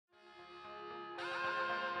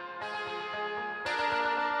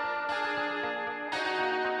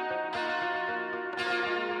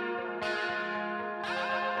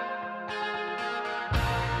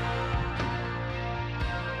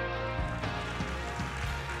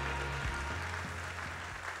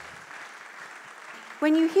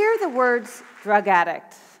When you hear the words drug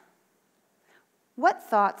addict, what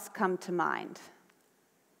thoughts come to mind?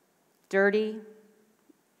 Dirty,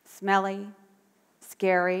 smelly,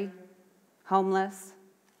 scary, homeless?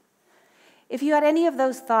 If you had any of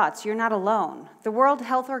those thoughts, you're not alone. The World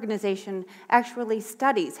Health Organization actually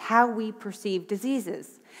studies how we perceive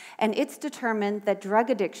diseases, and it's determined that drug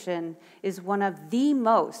addiction is one of the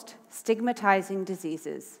most stigmatizing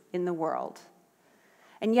diseases in the world.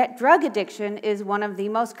 And yet drug addiction is one of the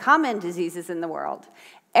most common diseases in the world.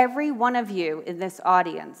 Every one of you in this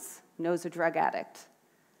audience knows a drug addict,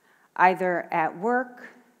 either at work,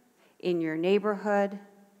 in your neighborhood,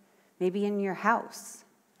 maybe in your house.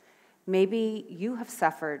 Maybe you have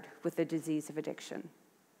suffered with the disease of addiction.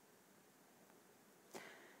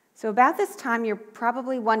 So about this time, you're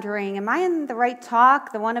probably wondering, am I in the right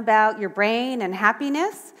talk, the one about your brain and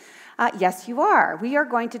happiness? Yes, you are. We are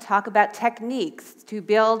going to talk about techniques to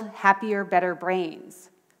build happier, better brains.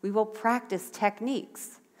 We will practice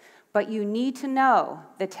techniques. But you need to know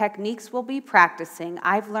the techniques we'll be practicing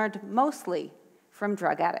I've learned mostly from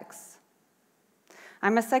drug addicts.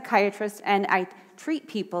 I'm a psychiatrist, and I treat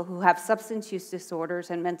people who have substance use disorders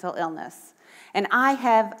and mental illness. And I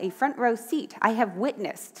have a front row seat. I have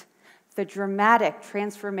witnessed the dramatic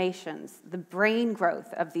transformations, the brain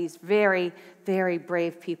growth of these very, very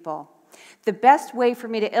brave people. The best way for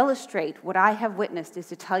me to illustrate what I have witnessed is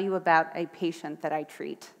to tell you about a patient that I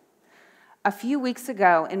treat. A few weeks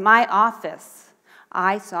ago, in my office,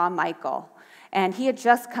 I saw Michael. And he had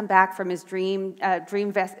just come back from his dream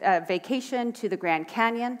vacation to the Grand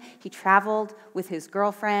Canyon. He traveled with his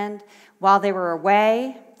girlfriend. While they were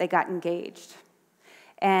away, they got engaged.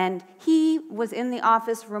 And he was in the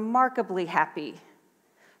office remarkably happy,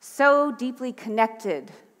 so deeply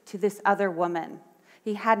connected to this other woman.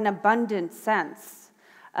 He had an abundant sense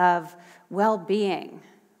of well-being.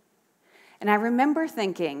 And I remember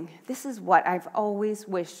thinking, this is what I've always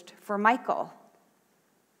wished for Michael.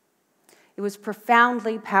 It was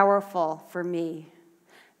profoundly powerful for me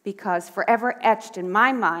because forever etched in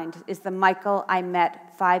my mind is the Michael I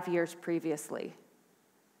met 5 years previously.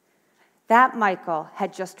 That Michael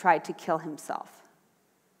had just tried to kill himself.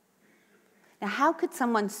 Now, how could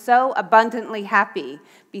someone so abundantly happy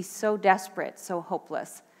be so desperate, so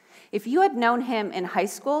hopeless? If you had known him in high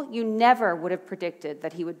school, you never would have predicted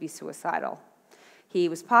that he would be suicidal. He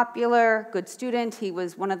was popular, good student. He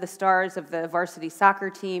was one of the stars of the varsity soccer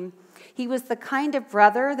team. He was the kind of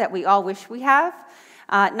brother that we all wish we have,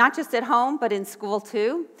 not just at home, but in school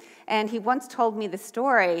too. And he once told me the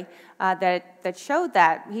story that showed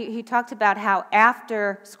that. He talked about how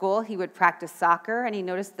after school he would practice soccer, and he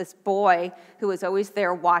noticed this boy who was always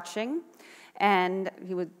there watching, and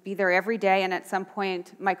he would be there every day, and at some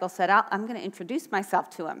point Michael said, I'm going to introduce myself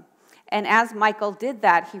to him. And as Michael did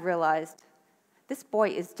that, he realized, this boy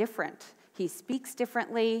is different. He speaks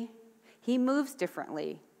differently. He moves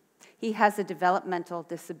differently. He has a developmental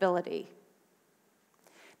disability.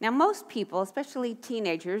 Now, most people, especially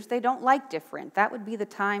teenagers, they don't like different. That would be the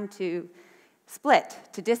time to split,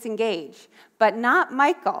 to disengage. But not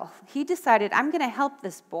Michael. He decided, I'm going to help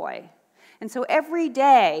this boy. And so every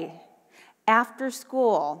day after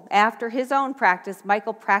school, after his own practice,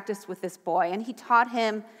 Michael practiced with this boy, and he taught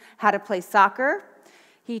him how to play soccer.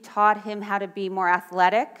 He taught him how to be more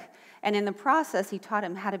athletic, and in the process, he taught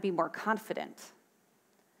him how to be more confident.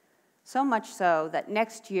 So much so that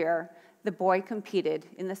next year, the boy competed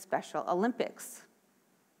in the Special Olympics.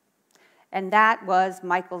 And that was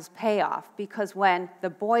Michael's payoff, because when the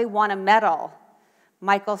boy won a medal,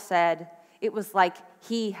 Michael said it was like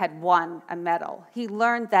he had won a medal. He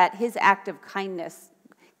learned that his act of kindness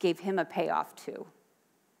gave him a payoff too.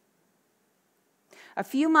 A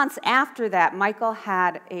few months after that, Michael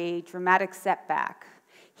had a dramatic setback.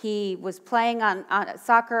 He was playing on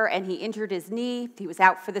soccer and he injured his knee. He was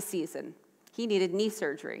out for the season. He needed knee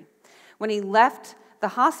surgery. When he left the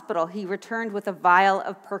hospital, he returned with a vial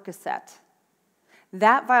of Percocet.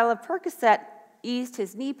 That vial of Percocet eased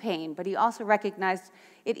his knee pain, but he also recognized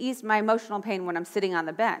it eased my emotional pain when I'm sitting on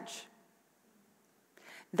the bench.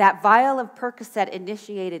 That vial of Percocet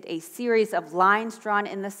initiated a series of lines drawn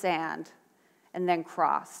in the sand and then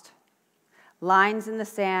crossed. Lines in the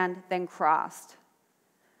sand, then crossed.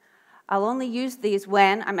 I'll only use these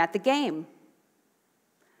when I'm at the game.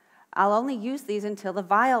 I'll only use these until the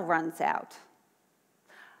vial runs out.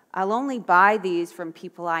 I'll only buy these from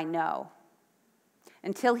people I know.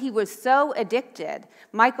 Until he was so addicted,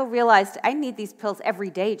 Michael realized, I need these pills every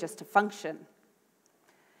day just to function.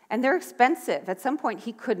 And they're expensive. At some point,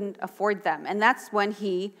 he couldn't afford them. And that's when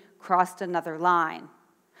he crossed another line.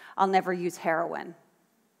 I'll never use heroin.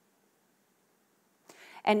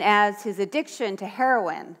 And as his addiction to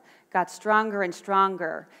heroin got stronger and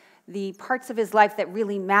stronger, the parts of his life that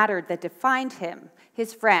really mattered, that defined him,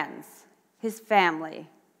 his friends, his family,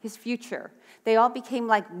 his future, they all became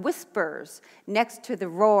like whispers next to the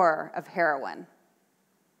roar of heroin.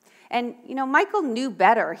 And, Michael knew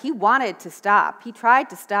better. He wanted to stop. He tried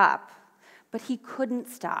to stop, but he couldn't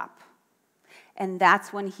stop. And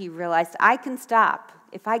that's when he realized, I can stop.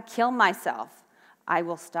 If I kill myself, I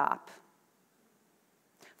will stop.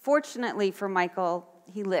 Fortunately for Michael,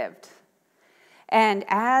 he lived. And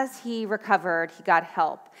as he recovered, he got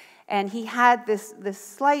help. And he had this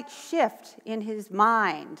slight shift in his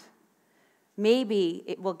mind. Maybe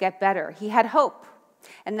it will get better. He had hope.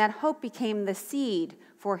 And that hope became the seed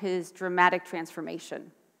for his dramatic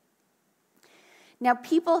transformation. Now,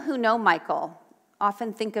 people who know Michael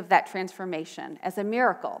often think of that transformation as a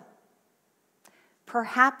miracle.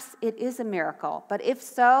 Perhaps it is a miracle, but if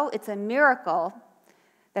so, it's a miracle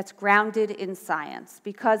that's grounded in science,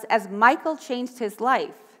 because as Michael changed his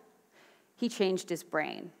life, he changed his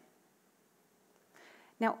brain.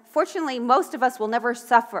 Now, fortunately, most of us will never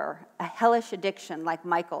suffer a hellish addiction like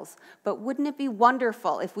Michael's, but wouldn't it be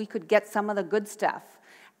wonderful if we could get some of the good stuff,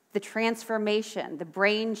 the transformation, the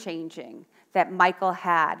brain changing that Michael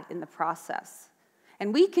had in the process?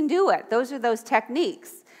 And we can do it. Those are those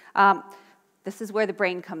techniques. This is where the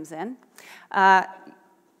brain comes in.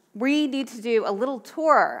 We need to do a little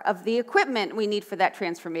tour of the equipment we need for that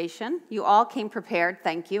transformation. You all came prepared,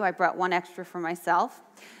 thank you. I brought one extra for myself.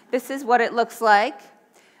 This is what it looks like: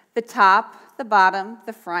 the top, the bottom,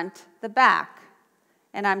 the front, the back.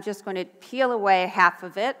 And I'm just going to peel away half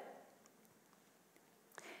of it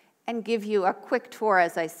and give you a quick tour,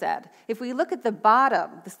 as I said. If we look at the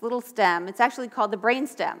bottom, this little stem, it's actually called the brain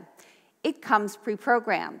stem. It comes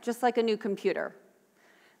pre-programmed, just like a new computer.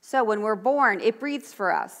 So when we're born, it breathes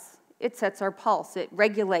for us. It sets our pulse. It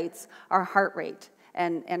regulates our heart rate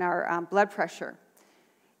and our blood pressure.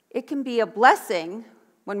 It can be a blessing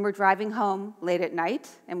when we're driving home late at night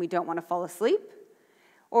and we don't want to fall asleep,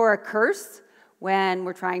 or a curse when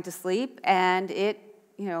we're trying to sleep and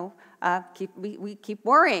we keep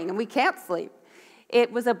worrying and we can't sleep.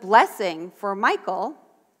 It was a blessing for Michael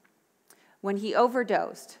when he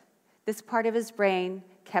overdosed. This part of his brain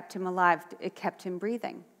kept him alive. It kept him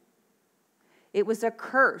breathing. It was a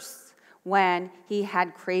curse when he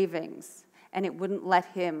had cravings, and it wouldn't let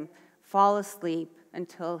him fall asleep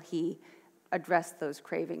until he addressed those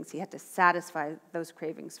cravings. He had to satisfy those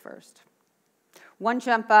cravings first. One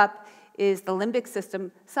jump up is the limbic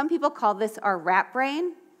system. Some people call this our rat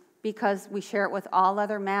brain because we share it with all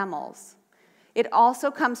other mammals. It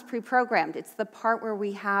also comes pre-programmed. It's the part where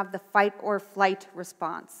we have the fight or flight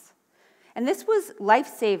response. And this was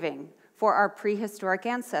life-saving for our prehistoric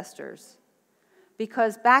ancestors,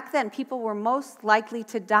 because back then people were most likely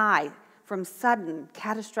to die from sudden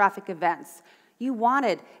catastrophic events. You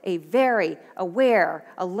wanted a very aware,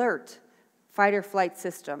 alert fight or flight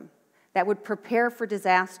system that would prepare for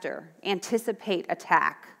disaster, anticipate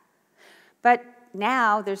attack. But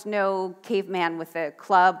now there's no caveman with a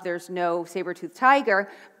club, there's no saber-toothed tiger,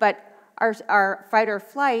 but our fight or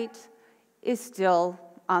flight is still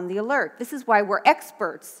on the alert. This is why we're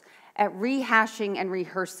experts at rehashing and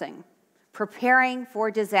rehearsing, preparing for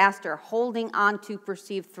disaster, holding on to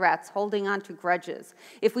perceived threats, holding on to grudges.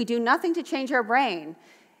 If we do nothing to change our brain,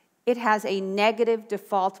 it has a negative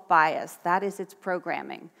default bias. That is its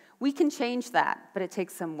programming. We can change that, but it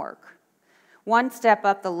takes some work. One step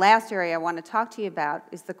up, the last area I want to talk to you about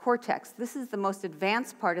is the cortex. This is the most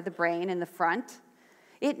advanced part of the brain in the front.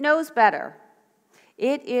 It knows better.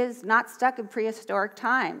 It is not stuck in prehistoric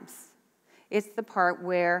times. It's the part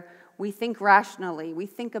where we think rationally. We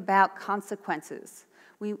think about consequences.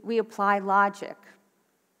 We apply logic.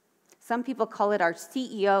 Some people call it our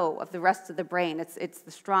CEO of the rest of the brain. It's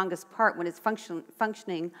the strongest part when it's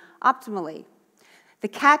functioning optimally. The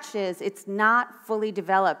catch is it's not fully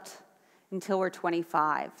developed until we're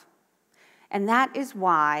 25. And that is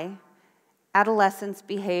why adolescents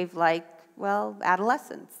behave like,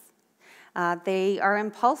 adolescents. They are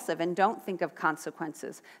impulsive and don't think of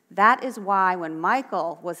consequences. That is why when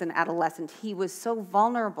Michael was an adolescent, he was so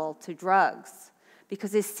vulnerable to drugs,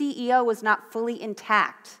 because his CEO was not fully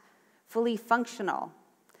intact, fully functional.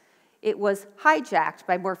 It was hijacked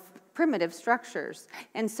by more primitive structures.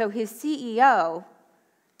 And so his CEO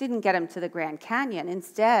didn't get him to the Grand Canyon.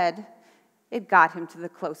 Instead, it got him to the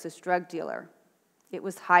closest drug dealer. It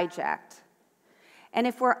was hijacked. And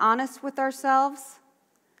if we're honest with ourselves,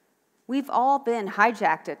 we've all been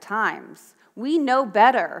hijacked at times. We know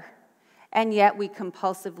better, and yet we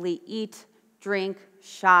compulsively eat, drink,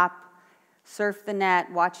 shop, surf the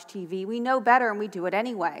net, watch TV. We know better and we do it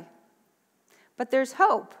anyway. But there's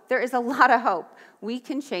hope. There is a lot of hope. We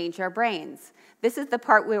can change our brains. This is the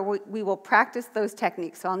part where we will practice those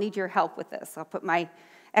techniques, so I'll need your help with this. I'll put my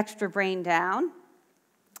extra brain down.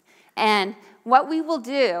 And what we will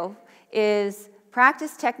do is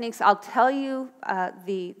practice techniques. I'll tell you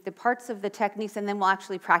the parts of the techniques, and then we'll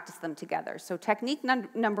actually practice them together. So technique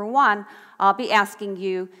number one, I'll be asking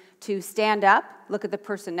you to stand up, look at the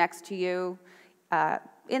person next to you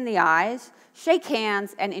in the eyes, shake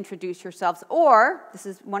hands, and introduce yourselves. Or, this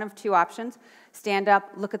is one of two options, stand up,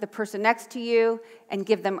 look at the person next to you, and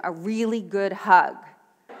give them a really good hug.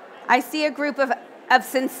 I see a group of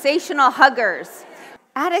sensational huggers.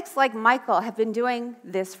 Addicts like Michael have been doing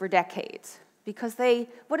this for decades because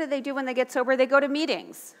what do they do when they get sober? They go to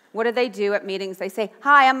meetings. What do they do at meetings? They say,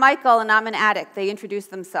 "Hi, I'm Michael and I'm an addict." They introduce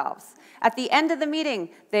themselves. At the end of the meeting,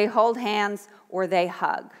 they hold hands or they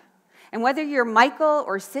hug. And whether you're Michael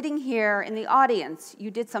or sitting here in the audience,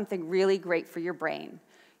 you did something really great for your brain.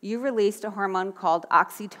 You released a hormone called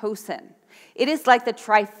oxytocin. It is like the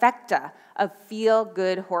trifecta of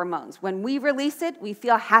feel-good hormones. When we release it, we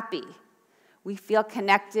feel happy. We feel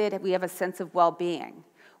connected. We have a sense of well-being.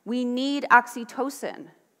 We need oxytocin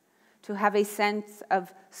to have a sense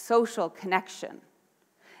of social connection.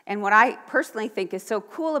 And what I personally think is so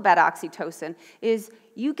cool about oxytocin is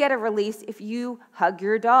you get a release if you hug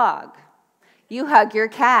your dog, you hug your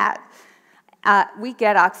cat. We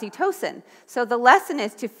get oxytocin. So the lesson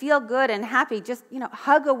is to feel good and happy, just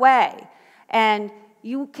hug away. And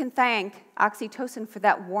you can thank oxytocin for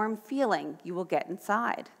that warm feeling you will get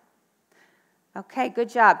inside. Okay, good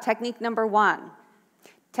job. Technique number one.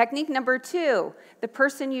 Technique number two, the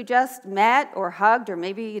person you just met or hugged, or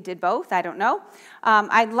maybe you did both, I don't know.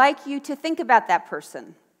 I'd like you to think about that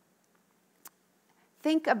person.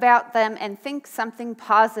 Think about them and think something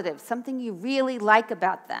positive, something you really like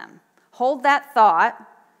about them. Hold that thought,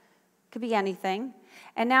 could be anything.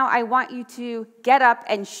 And now I want you to get up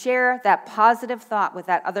and share that positive thought with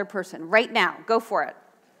that other person right now. Go for it.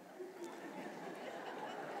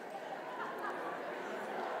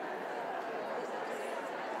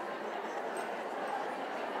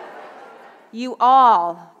 You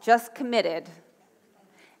all just committed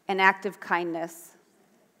an act of kindness.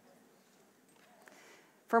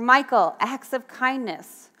 For Michael, acts of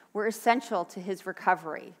kindness were essential to his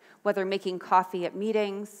recovery, whether making coffee at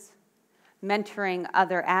meetings, mentoring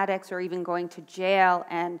other addicts, or even going to jail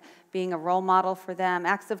and being a role model for them.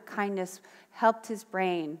 Acts of kindness helped his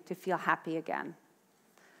brain to feel happy again.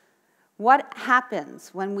 What happens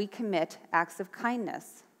when we commit acts of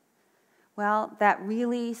kindness? Well, that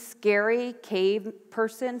really scary cave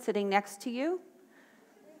person sitting next to you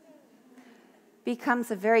becomes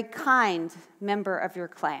a very kind member of your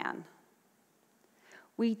clan.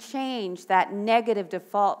 We change that negative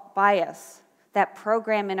default bias, that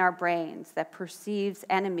program in our brains that perceives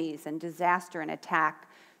enemies and disaster and attack,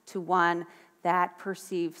 to one that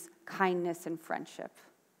perceives kindness and friendship.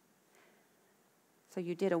 So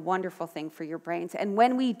you did a wonderful thing for your brains. And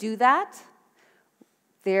when we do that,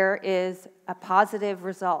 there is a positive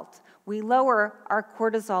result. We lower our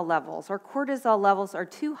cortisol levels. Our cortisol levels are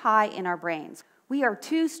too high in our brains. We are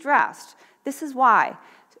too stressed. This is why.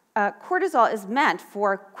 Cortisol is meant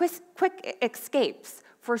for quick escapes,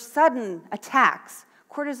 for sudden attacks.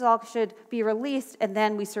 Cortisol should be released and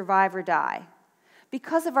then we survive or die.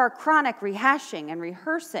 Because of our chronic rehashing and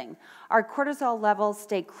rehearsing, our cortisol levels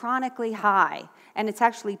stay chronically high, and it's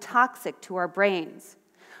actually toxic to our brains.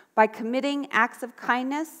 By committing acts of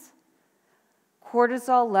kindness,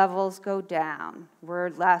 cortisol levels go down. We're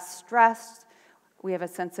less stressed, we have a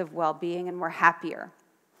sense of well-being, and we're happier.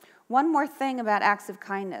 One more thing about acts of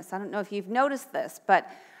kindness. I don't know if you've noticed this,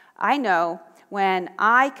 but I know when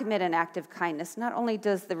I commit an act of kindness, not only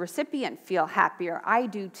does the recipient feel happier, I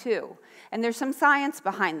do too. And there's some science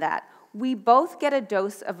behind that. We both get a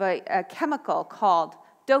dose of a chemical called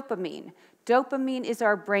dopamine. Dopamine is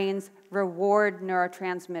our brain's reward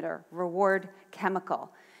neurotransmitter, reward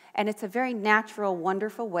chemical. And it's a very natural,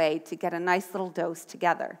 wonderful way to get a nice little dose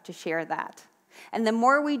together, to share that. And the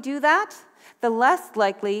more we do that, the less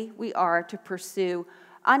likely we are to pursue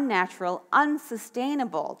unnatural,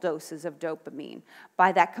 unsustainable doses of dopamine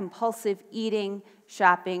by that compulsive eating,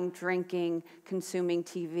 shopping, drinking, consuming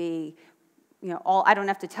TV, I don't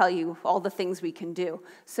have to tell you all the things we can do.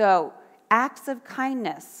 So acts of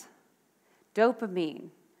kindness, dopamine,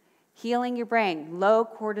 healing your brain, low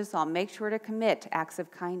cortisol. Make sure to commit acts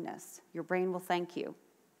of kindness. Your brain will thank you.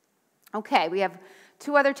 Okay, we have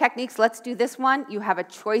two other techniques. Let's do this one. You have a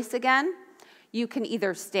choice again. You can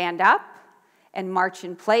either stand up and march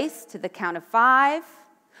in place to the count of 5,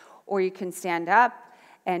 Or you can stand up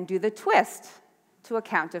and do the twist to a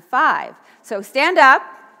count of 5. So stand up.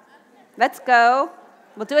 Let's go.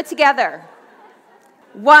 We'll do it together.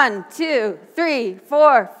 1, 2, 3,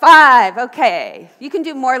 4, 5. Okay. You can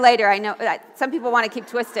do more later. I know some people want to keep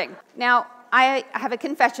twisting. Now, I have a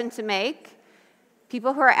confession to make.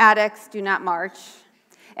 People who are addicts do not march,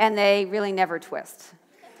 and they really never twist.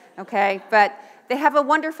 Okay? But they have a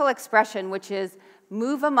wonderful expression, which is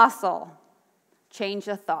move a muscle, change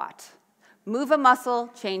a thought. Move a muscle,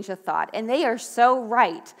 change a thought. And they are so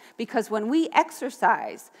right, because when we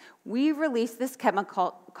exercise, we release this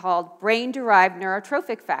chemical called brain-derived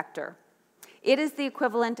neurotrophic factor. It is the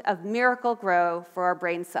equivalent of Miracle-Gro for our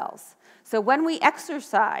brain cells. So when we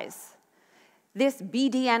exercise, this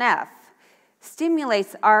BDNF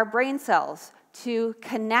stimulates our brain cells to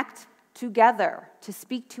connect together, to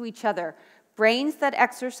speak to each other. Brains that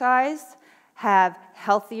exercise have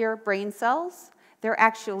healthier brain cells. They're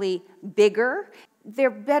actually bigger.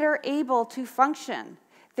 They're better able to function.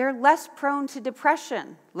 They're less prone to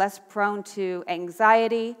depression, less prone to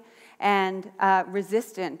anxiety, and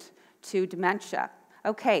resistant to dementia.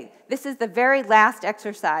 Okay, this is the very last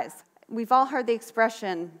exercise. We've all heard the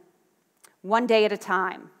expression, 1 day at a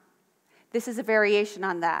time. This is a variation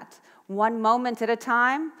on that. 1 moment at a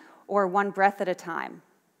time or 1 breath at a time.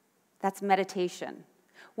 That's meditation.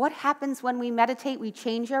 What happens when we meditate? We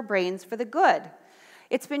change our brains for the good.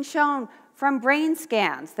 It's been shown from brain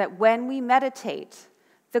scans that when we meditate,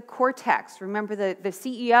 the cortex, remember the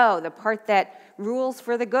CEO, the part that rules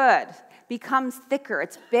for the good, becomes thicker.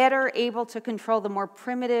 It's better able to control the more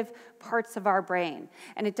primitive parts of our brain.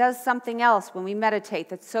 And it does something else when we meditate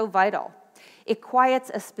that's so vital. It quiets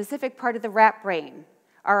a specific part of the rat brain,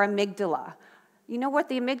 our amygdala. You know what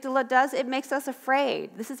the amygdala does? It makes us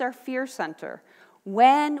afraid. This is our fear center.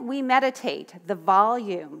 When we meditate, the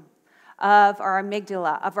volume of our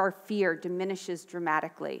amygdala, of our fear, diminishes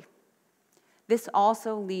dramatically. This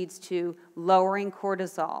also leads to lowering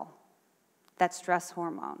cortisol, that stress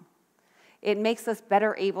hormone. It makes us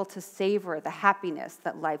better able to savor the happiness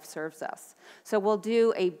that life serves us. So we'll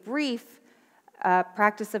do a brief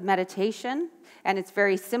practice of meditation, and it's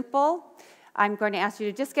very simple. I'm going to ask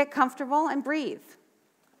you to just get comfortable and breathe.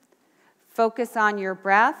 Focus on your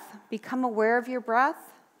breath. Become aware of your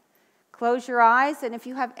breath. Close your eyes, and if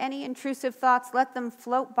you have any intrusive thoughts, let them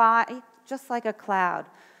float by just like a cloud.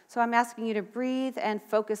 So I'm asking you to breathe and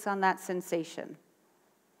focus on that sensation.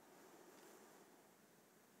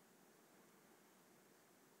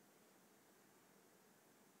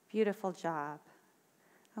 Beautiful job.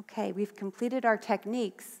 Okay, we've completed our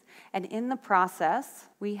techniques, and in the process,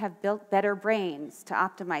 we have built better brains to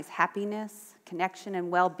optimize happiness, connection,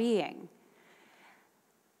 and well-being.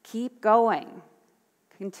 Keep going.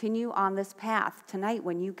 Continue on this path. Tonight,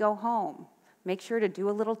 when you go home, make sure to do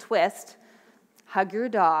a little twist, hug your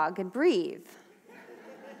dog, and breathe.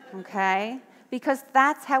 Okay? Because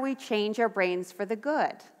that's how we change our brains for the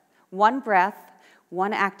good. 1 breath,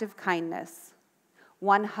 1 act of kindness,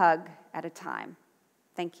 1 hug at a time.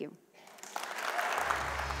 Thank you.